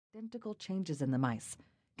identical changes in the mice,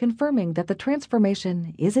 confirming that the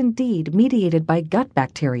transformation is indeed mediated by gut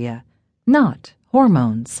bacteria, not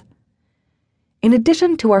hormones. In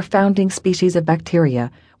addition to our founding species of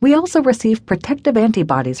bacteria, we also receive protective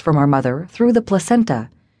antibodies from our mother through the placenta.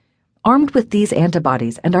 Armed with these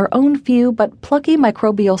antibodies and our own few but plucky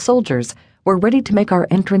microbial soldiers, we're ready to make our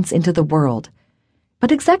entrance into the world.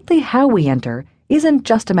 But exactly how we enter isn't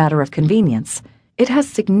just a matter of convenience. It has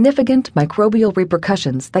significant microbial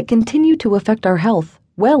repercussions that continue to affect our health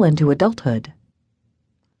well into adulthood.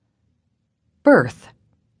 Birth.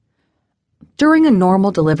 During a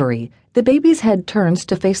normal delivery, the baby's head turns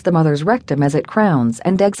to face the mother's rectum as it crowns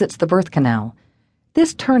and exits the birth canal.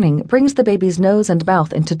 This turning brings the baby's nose and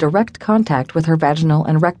mouth into direct contact with her vaginal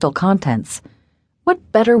and rectal contents.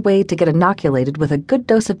 What better way to get inoculated with a good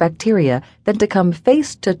dose of bacteria than to come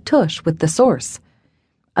face to tush with the source?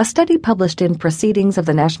 A study published in Proceedings of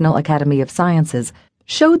the National Academy of Sciences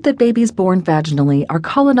showed that babies born vaginally are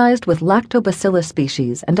colonized with lactobacillus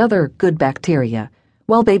species and other good bacteria,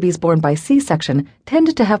 while babies born by C-section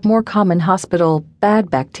tend to have more common hospital bad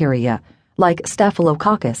bacteria, like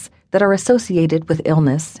staphylococcus, that are associated with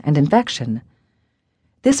illness and infection.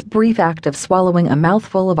 This brief act of swallowing a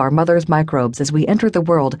mouthful of our mother's microbes as we enter the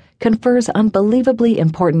world confers unbelievably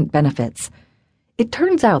important benefits. It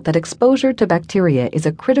turns out that exposure to bacteria is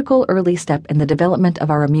a critical early step in the development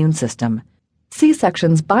of our immune system.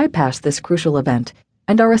 C-sections bypass this crucial event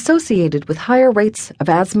and are associated with higher rates of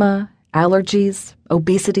asthma, allergies,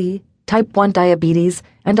 obesity, type 1 diabetes,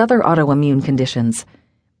 and other autoimmune conditions.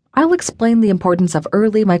 I'll explain the importance of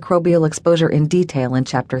early microbial exposure in detail in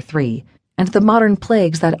Chapter 3, and the modern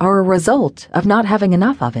plagues that are a result of not having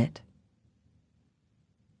enough of it.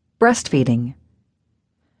 Breastfeeding.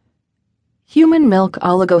 Human milk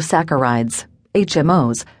oligosaccharides,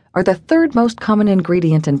 HMOs, are the third most common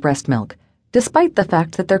ingredient in breast milk, despite the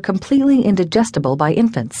fact that they're completely indigestible by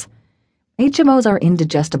infants. HMOs are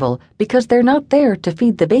indigestible because they're not there to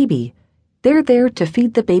feed the baby. They're there to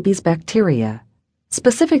feed the baby's bacteria,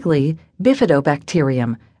 specifically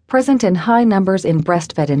bifidobacterium, present in high numbers in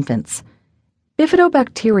breastfed infants.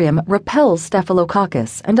 Bifidobacterium repels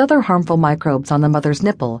staphylococcus and other harmful microbes on the mother's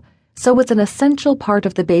nipple, so it's an essential part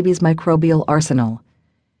of the baby's microbial arsenal.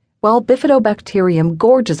 While bifidobacterium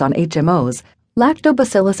gorges on HMOs,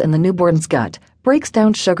 lactobacillus in the newborn's gut breaks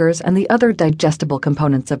down sugars and the other digestible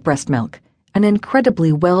components of breast milk, an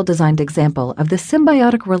incredibly well-designed example of the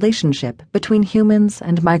symbiotic relationship between humans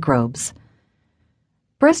and microbes.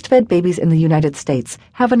 Breastfed babies in the United States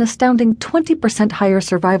have an astounding 20% higher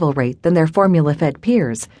survival rate than their formula-fed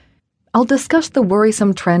peers. I'll discuss the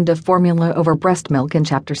worrisome trend of formula over breast milk in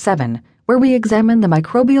Chapter 7, where we examine the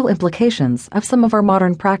microbial implications of some of our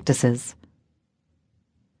modern practices.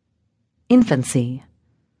 Infancy.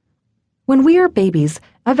 When we are babies,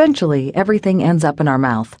 eventually everything ends up in our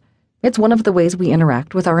mouth. It's one of the ways we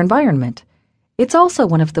interact with our environment. It's also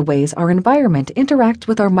one of the ways our environment interacts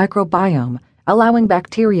with our microbiome, allowing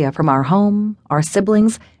bacteria from our home, our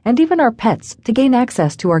siblings, and even our pets to gain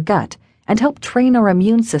access to our gut and help train our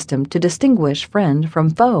immune system to distinguish friend from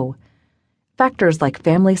foe. Factors like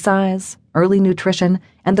family size, early nutrition,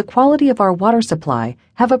 and the quality of our water supply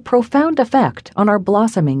have a profound effect on our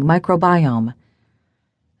blossoming microbiome.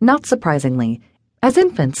 Not surprisingly, as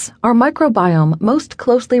infants, our microbiome most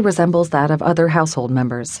closely resembles that of other household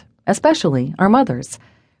members, especially our mothers,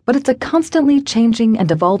 but it's a constantly changing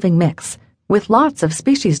and evolving mix, with lots of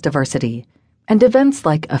species diversity, and events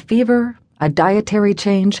like a fever, a dietary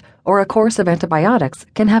change, or a course of antibiotics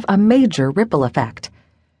can have a major ripple effect.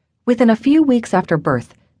 Within a few weeks after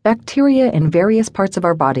birth, bacteria in various parts of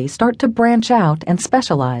our body start to branch out and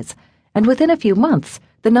specialize, and within a few months,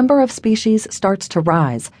 the number of species starts to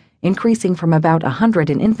rise, increasing from about 100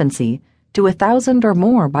 in infancy to 1,000 or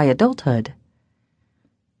more by adulthood.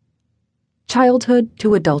 Childhood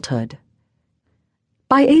to adulthood.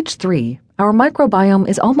 By age 3, our microbiome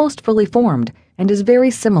is almost fully formed and is very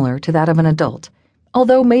similar to that of an adult,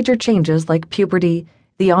 although major changes like puberty,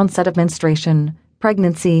 the onset of menstruation,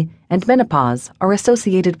 pregnancy, and menopause are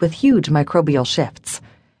associated with huge microbial shifts.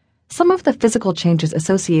 Some of the physical changes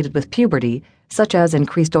associated with puberty, such as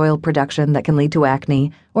increased oil production that can lead to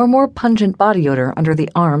acne or more pungent body odor under the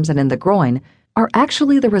arms and in the groin, are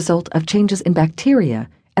actually the result of changes in bacteria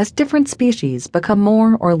as different species become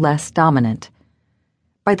more or less dominant.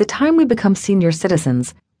 By the time we become senior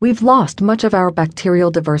citizens, we've lost much of our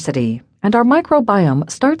bacterial diversity, and our microbiome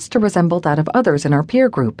starts to resemble that of others in our peer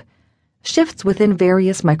group. Shifts within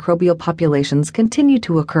various microbial populations continue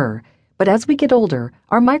to occur, but as we get older,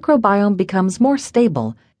 our microbiome becomes more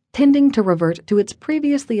stable, tending to revert to its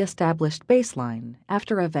previously established baseline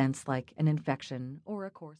after events like an infection or a course